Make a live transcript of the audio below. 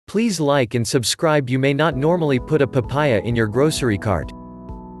Please like and subscribe. You may not normally put a papaya in your grocery cart,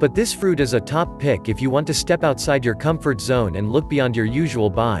 but this fruit is a top pick if you want to step outside your comfort zone and look beyond your usual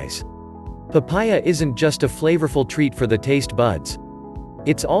buys. Papaya isn't just a flavorful treat for the taste buds.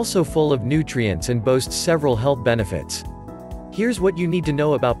 It's also full of nutrients and boasts several health benefits. Here's what you need to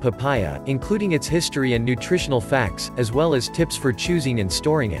know about papaya, including its history and nutritional facts, as well as tips for choosing and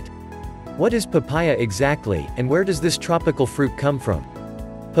storing it. What is papaya exactly, and where does this tropical fruit come from?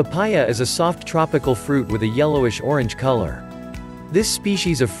 Papaya is a soft tropical fruit with a yellowish-orange color. This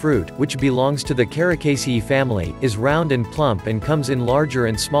species of fruit, which belongs to the Caricaceae family, is round and plump and comes in larger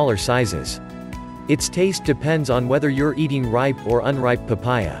and smaller sizes. Its taste depends on whether you're eating ripe or unripe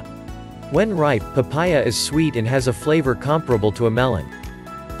papaya. When ripe, papaya is sweet and has a flavor comparable to a melon.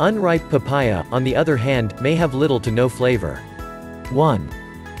 Unripe papaya, on the other hand, may have little to no flavor. 1.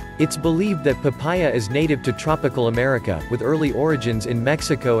 It's believed that papaya is native to tropical America, with early origins in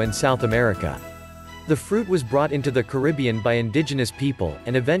Mexico and South America. The fruit was brought into the Caribbean by indigenous people,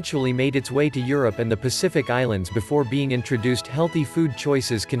 and eventually made its way to Europe and the Pacific Islands before being introduced. Healthy food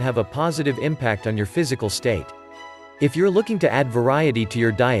choices can have a positive impact on your physical state. If you're looking to add variety to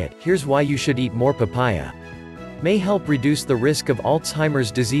your diet, here's why you should eat more papaya. May help reduce the risk of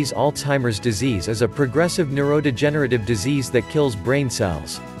Alzheimer's disease. Alzheimer's disease is a progressive neurodegenerative disease that kills brain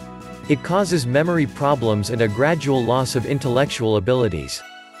cells. It causes memory problems and a gradual loss of intellectual abilities.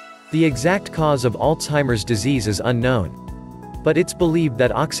 The exact cause of Alzheimer's disease is unknown, but it's believed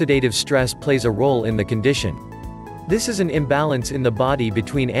that oxidative stress plays a role in the condition. This is an imbalance in the body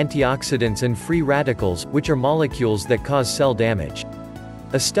between antioxidants and free radicals, which are molecules that cause cell damage.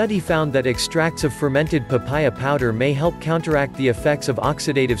 A study found that extracts of fermented papaya powder may help counteract the effects of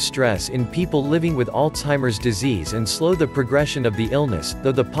oxidative stress in people living with Alzheimer's disease and slow the progression of the illness,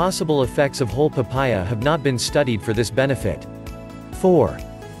 though the possible effects of whole papaya have not been studied for this benefit. 4.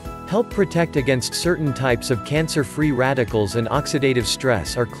 Help protect against certain types of cancer. Free radicals and oxidative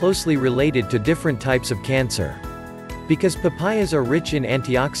stress are closely related to different types of cancer. Because papayas are rich in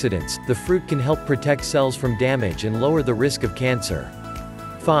antioxidants, the fruit can help protect cells from damage and lower the risk of cancer.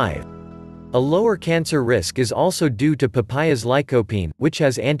 5. A lower cancer risk is also due to papaya's lycopene, which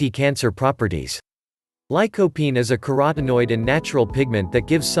has anti-cancer properties. Lycopene is a carotenoid and natural pigment that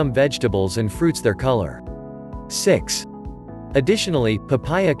gives some vegetables and fruits their color. 6. Additionally,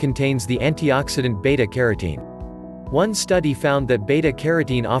 papaya contains the antioxidant beta-carotene. One study found that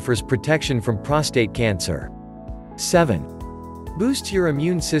beta-carotene offers protection from prostate cancer. 7. Boosts your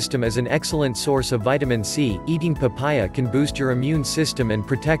immune system. As an excellent source of vitamin C, eating papaya can boost your immune system and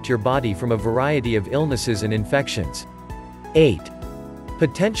protect your body from a variety of illnesses and infections. 8.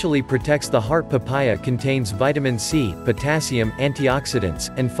 Potentially protects the heart. Papaya contains vitamin C, potassium,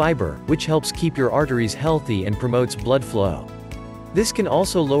 antioxidants, and fiber, which helps keep your arteries healthy and promotes blood flow. This can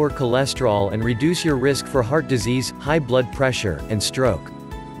also lower cholesterol and reduce your risk for heart disease, high blood pressure, and stroke.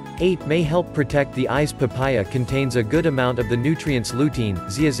 8. May help protect the eyes. Papaya contains a good amount of the nutrients lutein,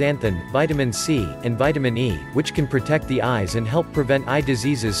 zeaxanthin, vitamin C, and vitamin E, which can protect the eyes and help prevent eye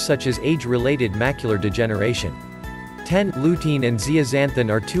diseases such as age-related macular degeneration. 10. Lutein and zeaxanthin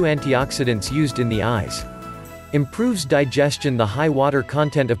are two antioxidants used in the eyes. Improves digestion. The high water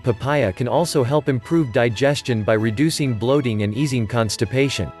content of papaya can also help improve digestion by reducing bloating and easing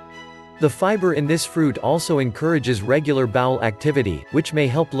constipation. The fiber in this fruit also encourages regular bowel activity, which may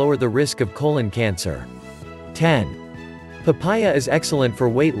help lower the risk of colon cancer. 10. Papaya is excellent for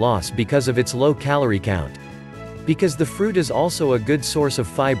weight loss because of its low calorie count. Because the fruit is also a good source of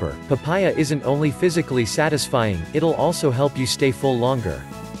fiber, papaya isn't only physically satisfying, it'll also help you stay full longer.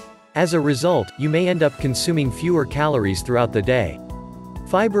 As a result, you may end up consuming fewer calories throughout the day.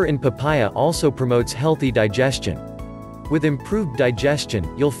 Fiber in papaya also promotes healthy digestion. With improved digestion,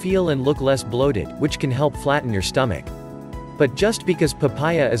 you'll feel and look less bloated, which can help flatten your stomach. But just because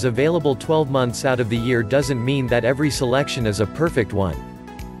papaya is available 12 months out of the year doesn't mean that every selection is a perfect one.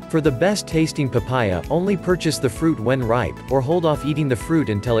 For the best tasting papaya, only purchase the fruit when ripe, or hold off eating the fruit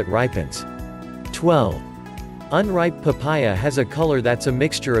until it ripens. 12. Unripe papaya has a color that's a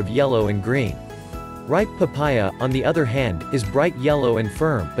mixture of yellow and green. Ripe papaya, on the other hand, is bright yellow and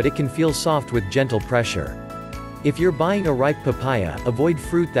firm, but it can feel soft with gentle pressure. If you're buying a ripe papaya, avoid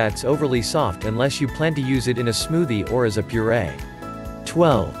fruit that's overly soft unless you plan to use it in a smoothie or as a puree.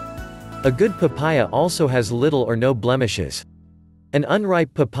 12. A good papaya also has little or no blemishes. An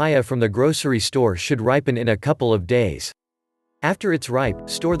unripe papaya from the grocery store should ripen in a couple of days. After it's ripe,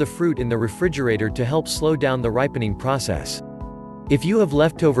 store the fruit in the refrigerator to help slow down the ripening process. If you have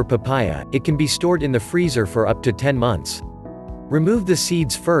leftover papaya, it can be stored in the freezer for up to 10 months. Remove the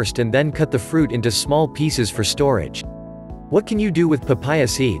seeds first and then cut the fruit into small pieces for storage. What can you do with papaya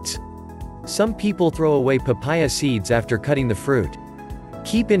seeds? Some people throw away papaya seeds after cutting the fruit.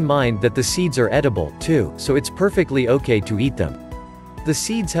 Keep in mind that the seeds are edible, too, so it's perfectly okay to eat them. The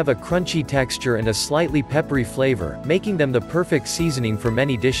seeds have a crunchy texture and a slightly peppery flavor, making them the perfect seasoning for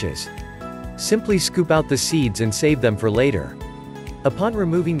many dishes. Simply scoop out the seeds and save them for later. Upon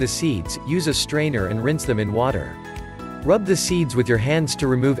removing the seeds, use a strainer and rinse them in water. Rub the seeds with your hands to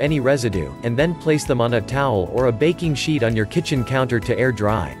remove any residue, and then place them on a towel or a baking sheet on your kitchen counter to air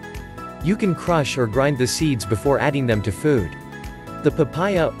dry. You can crush or grind the seeds before adding them to food. The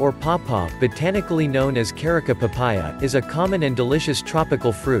papaya, or pawpaw, botanically known as Caricaceae papaya, is a common and delicious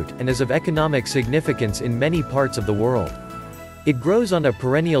tropical fruit, and is of economic significance in many parts of the world. It grows on a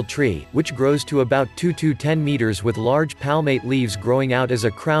perennial tree, which grows to about 2 to 10 meters with large palmate leaves growing out as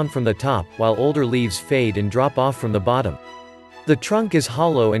a crown from the top, while older leaves fade and drop off from the bottom. The trunk is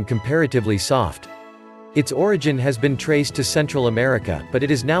hollow and comparatively soft. Its origin has been traced to Central America, but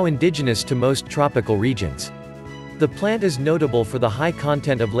it is now indigenous to most tropical regions. The plant is notable for the high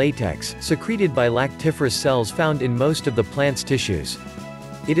content of latex, secreted by lactiferous cells found in most of the plant's tissues.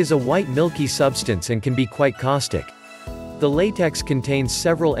 It is a white milky substance and can be quite caustic. The latex contains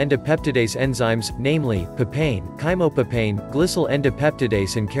several endopeptidase enzymes, namely, papain, chymopapain, glycyl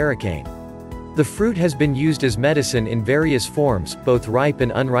endopeptidase and caricaceae. The fruit has been used as medicine in various forms, both ripe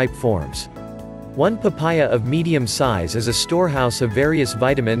and unripe forms. One papaya of medium size is a storehouse of various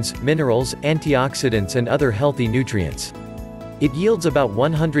vitamins, minerals, antioxidants and other healthy nutrients. It yields about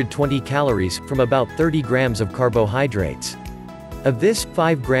 120 calories, from about 30 grams of carbohydrates. Of this,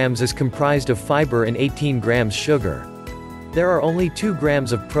 5 grams is comprised of fiber and 18 grams sugar. There are only 2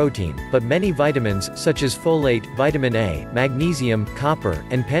 grams of protein, but many vitamins, such as folate, vitamin A, magnesium, copper,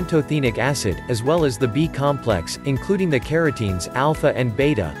 and pantothenic acid, as well as the B complex, including the carotenes alpha and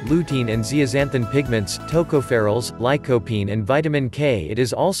beta, lutein and zeaxanthin pigments, tocopherols, lycopene and vitamin K. It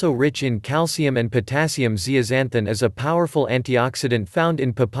is also rich in calcium and potassium. Zeaxanthin is a powerful antioxidant found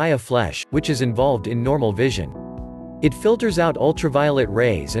in papaya flesh, which is involved in normal vision. It filters out ultraviolet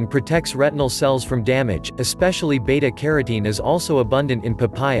rays and protects retinal cells from damage, especially beta-carotene is also abundant in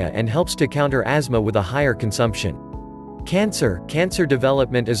papaya and helps to counter asthma with a higher consumption. Cancer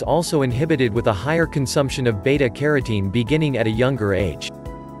development is also inhibited with a higher consumption of beta-carotene beginning at a younger age.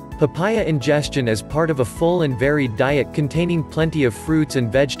 Papaya ingestion as part of a full and varied diet containing plenty of fruits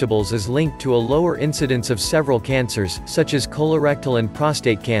and vegetables is linked to a lower incidence of several cancers, such as colorectal and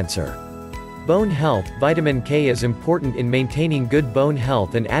prostate cancer. Bone health. Vitamin K is important in maintaining good bone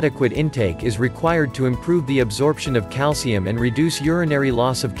health, and adequate intake is required to improve the absorption of calcium and reduce urinary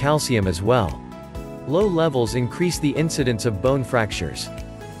loss of calcium as well. Low levels increase the incidence of bone fractures.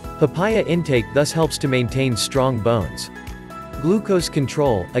 Papaya intake thus helps to maintain strong bones. Glucose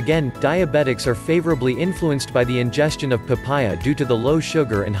control. Again, diabetics are favorably influenced by the ingestion of papaya due to the low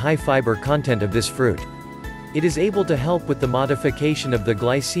sugar and high fiber content of this fruit. It is able to help with the modification of the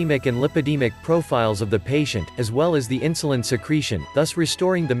glycemic and lipidemic profiles of the patient, as well as the insulin secretion, thus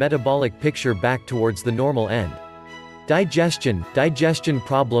restoring the metabolic picture back towards the normal end. Digestion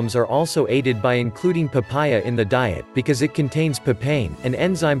problems are also aided by including papaya in the diet, because it contains papain, an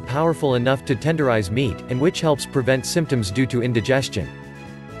enzyme powerful enough to tenderize meat, and which helps prevent symptoms due to indigestion.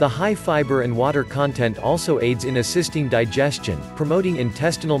 The high fiber and water content also aids in assisting digestion, promoting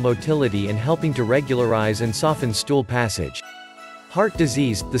intestinal motility and helping to regularize and soften stool passage. Heart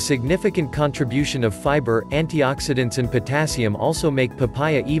disease. The significant contribution of fiber, antioxidants and potassium also make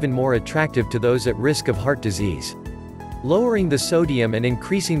papaya even more attractive to those at risk of heart disease. Lowering the sodium and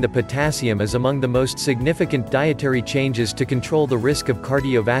increasing the potassium is among the most significant dietary changes to control the risk of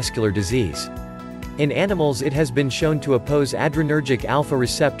cardiovascular disease. In animals, it has been shown to oppose adrenergic alpha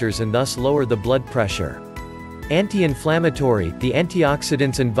receptors and thus lower the blood pressure. Anti-inflammatory. The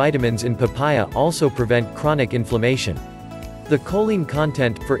antioxidants and vitamins in papaya also prevent chronic inflammation. The choline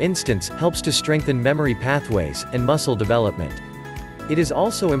content, for instance, helps to strengthen memory pathways and muscle development. It is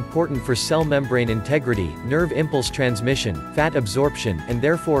also important for cell membrane integrity, nerve impulse transmission, fat absorption, and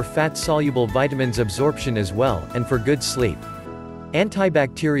therefore fat-soluble vitamins absorption as well, and for good sleep.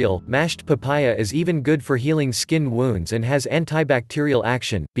 Antibacterial. Mashed papaya is even good for healing skin wounds and has antibacterial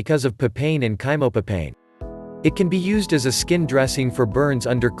action, because of papain and chymopapain. It can be used as a skin dressing for burns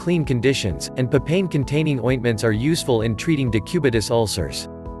under clean conditions, and papain-containing ointments are useful in treating decubitus ulcers.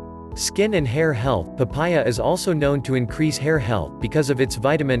 Skin and hair health. Papaya is also known to increase hair health because of its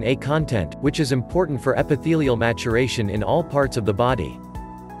vitamin A content, which is important for epithelial maturation in all parts of the body.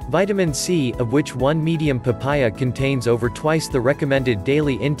 Vitamin C, of which one medium papaya contains over twice the recommended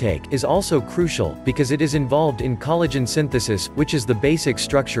daily intake, is also crucial, because it is involved in collagen synthesis, which is the basic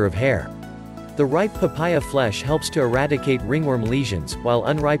structure of hair. The ripe papaya flesh helps to eradicate ringworm lesions, while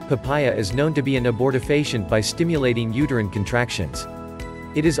unripe papaya is known to be an abortifacient by stimulating uterine contractions.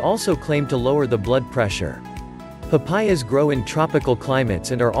 It is also claimed to lower the blood pressure. Papayas grow in tropical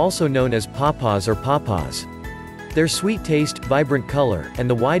climates and are also known as pawpaws or pawpaws. Their sweet taste, vibrant color, and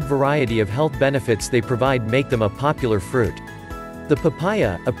the wide variety of health benefits they provide make them a popular fruit. The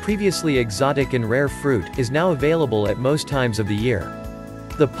papaya, a previously exotic and rare fruit, is now available at most times of the year.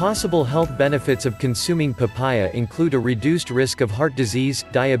 The possible health benefits of consuming papaya include a reduced risk of heart disease,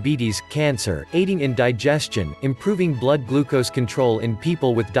 diabetes, cancer, aiding in digestion, improving blood glucose control in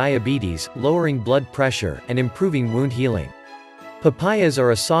people with diabetes, lowering blood pressure, and improving wound healing. Papayas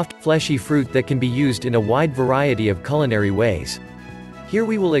are a soft, fleshy fruit that can be used in a wide variety of culinary ways. Here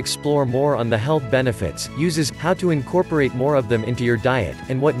we will explore more on the health benefits, uses, how to incorporate more of them into your diet,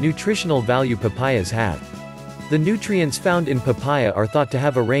 and what nutritional value papayas have. The nutrients found in papaya are thought to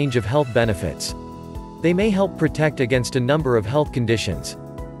have a range of health benefits. They may help protect against a number of health conditions.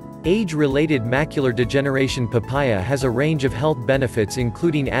 Age-related macular degeneration. Papaya has a range of health benefits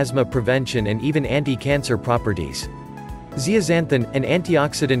including asthma prevention and even anti-cancer properties. Zeaxanthin, an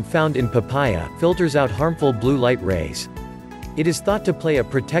antioxidant found in papaya, filters out harmful blue light rays. It is thought to play a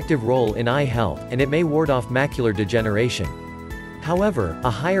protective role in eye health, and it may ward off macular degeneration. However, a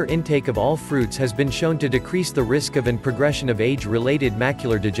higher intake of all fruits has been shown to decrease the risk of and progression of age-related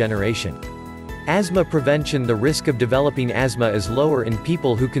macular degeneration. Asthma prevention. The risk of developing asthma is lower in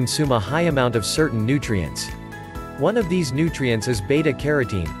people who consume a high amount of certain nutrients. One of these nutrients is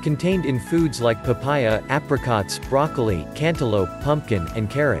beta-carotene, contained in foods like papaya, apricots, broccoli, cantaloupe, pumpkin, and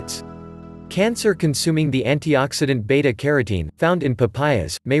carrots. Cancer. Consuming the antioxidant beta-carotene, found in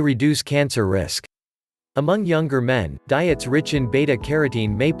papayas, may reduce cancer risk. Among younger men, diets rich in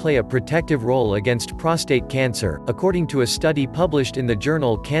beta-carotene may play a protective role against prostate cancer, according to a study published in the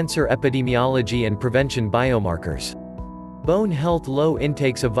journal Cancer Epidemiology and Prevention Biomarkers. Bone health. Low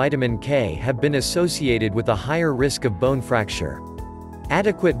intakes of vitamin K have been associated with a higher risk of bone fracture.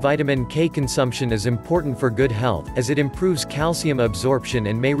 Adequate vitamin K consumption is important for good health, as it improves calcium absorption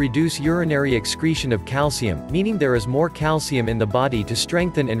and may reduce urinary excretion of calcium, meaning there is more calcium in the body to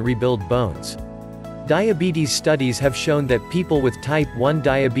strengthen and rebuild bones. Diabetes. Studies have shown that people with type 1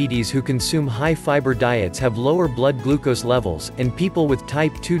 diabetes who consume high-fiber diets have lower blood glucose levels, and people with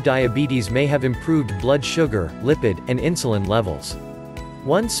type 2 diabetes may have improved blood sugar, lipid, and insulin levels.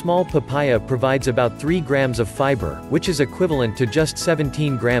 One small papaya provides about 3 grams of fiber, which is equivalent to just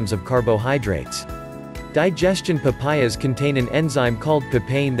 17 grams of carbohydrates. Digestion. Papayas contain an enzyme called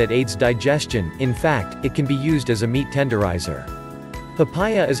papain that aids digestion. In fact, it can be used as a meat tenderizer.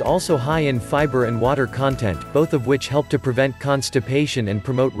 Papaya is also high in fiber and water content, both of which help to prevent constipation and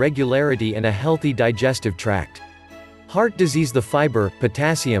promote regularity and a healthy digestive tract. Heart disease. The fiber,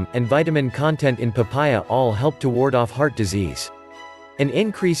 potassium, and vitamin content in papaya all help to ward off heart disease. An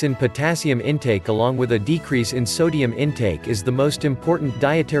increase in potassium intake along with a decrease in sodium intake is the most important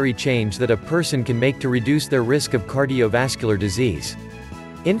dietary change that a person can make to reduce their risk of cardiovascular disease.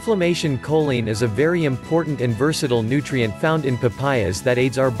 Inflammation. Choline is a very important and versatile nutrient found in papayas that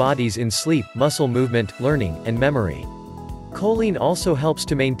aids our bodies in sleep, muscle movement, learning, and memory. Choline also helps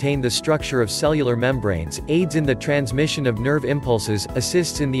to maintain the structure of cellular membranes, aids in the transmission of nerve impulses,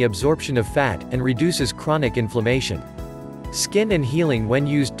 assists in the absorption of fat, and reduces chronic inflammation. Skin and healing. When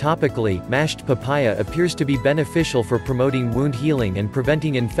used topically, mashed papaya appears to be beneficial for promoting wound healing and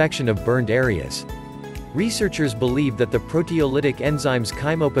preventing infection of burned areas. Researchers believe that the proteolytic enzymes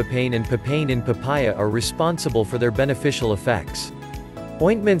chymopapain and papain in papaya are responsible for their beneficial effects.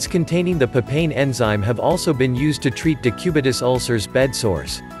 Ointments containing the papain enzyme have also been used to treat decubitus ulcers, bed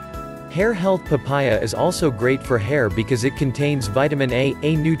sores. Hair health. Papaya is also great for hair because it contains vitamin A,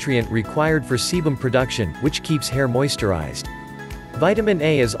 a nutrient required for sebum production, which keeps hair moisturized. Vitamin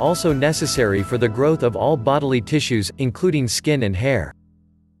A is also necessary for the growth of all bodily tissues, including skin and hair.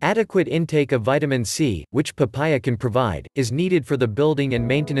 Adequate intake of vitamin C, which papaya can provide, is needed for the building and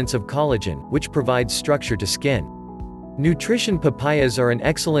maintenance of collagen, which provides structure to skin. Nutrition. Papayas are an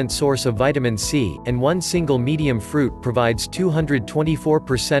excellent source of vitamin C, and one single medium fruit provides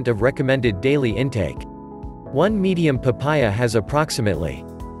 224% of recommended daily intake. One medium papaya has approximately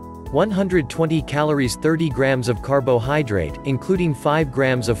 120 calories, 30 grams of carbohydrate, including 5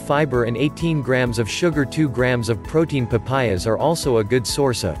 grams of fiber and 18 grams of sugar, 2 grams of protein. Papayas are also a good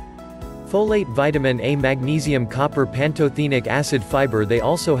source of folate, vitamin A, magnesium, copper, pantothenic acid, fiber. They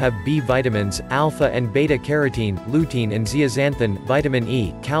also have B vitamins, alpha and beta-carotene, lutein and zeaxanthin, vitamin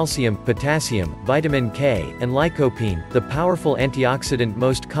E, calcium, potassium, vitamin K, and lycopene, the powerful antioxidant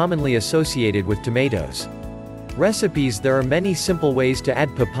most commonly associated with tomatoes. Recipes. There are many simple ways to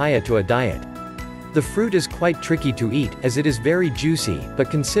add papaya to a diet. The fruit is quite tricky to eat, as it is very juicy,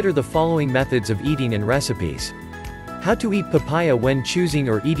 but consider the following methods of eating and recipes. How to eat papaya. When choosing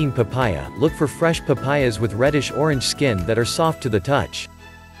or eating papaya, look for fresh papayas with reddish-orange skin that are soft to the touch.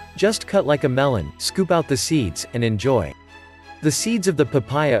 Just cut like a melon, scoop out the seeds, and enjoy. The seeds of the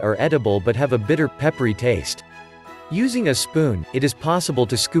papaya are edible but have a bitter, peppery taste. Using a spoon, it is possible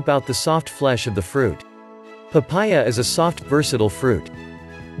to scoop out the soft flesh of the fruit. Papaya is a soft, versatile fruit.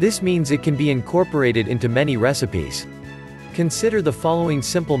 This means it can be incorporated into many recipes. Consider the following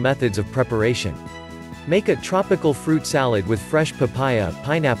simple methods of preparation. Make a tropical fruit salad with fresh papaya,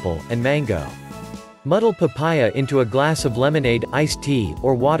 pineapple, and mango. Muddle papaya into a glass of lemonade, iced tea,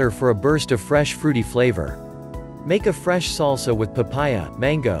 or water for a burst of fresh fruity flavor. Make a fresh salsa with papaya,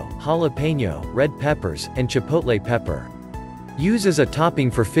 mango, jalapeno, red peppers, and chipotle pepper. Use as a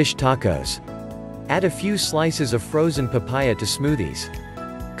topping for fish tacos. Add a few slices of frozen papaya to smoothies.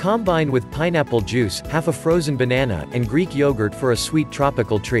 Combine with pineapple juice, half a frozen banana, and Greek yogurt for a sweet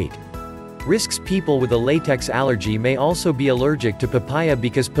tropical treat. Risks. People with a latex allergy may also be allergic to papaya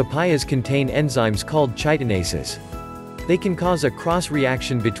because papayas contain enzymes called chitinases. They can cause a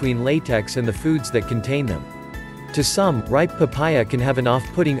cross-reaction between latex and the foods that contain them. To some, ripe papaya can have an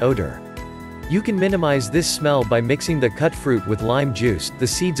off-putting odor. You can minimize this smell by mixing the cut fruit with lime juice. The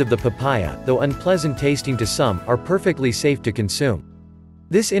seeds of the papaya, though unpleasant tasting to some, are perfectly safe to consume.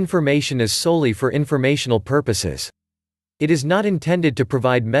 This information is solely for informational purposes. It is not intended to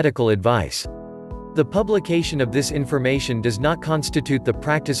provide medical advice. The publication of this information does not constitute the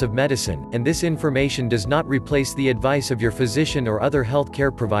practice of medicine, and this information does not replace the advice of your physician or other health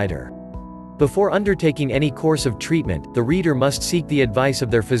care provider. Before undertaking any course of treatment, the reader must seek the advice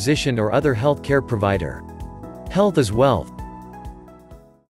of their physician or other health care provider. Health is wealth.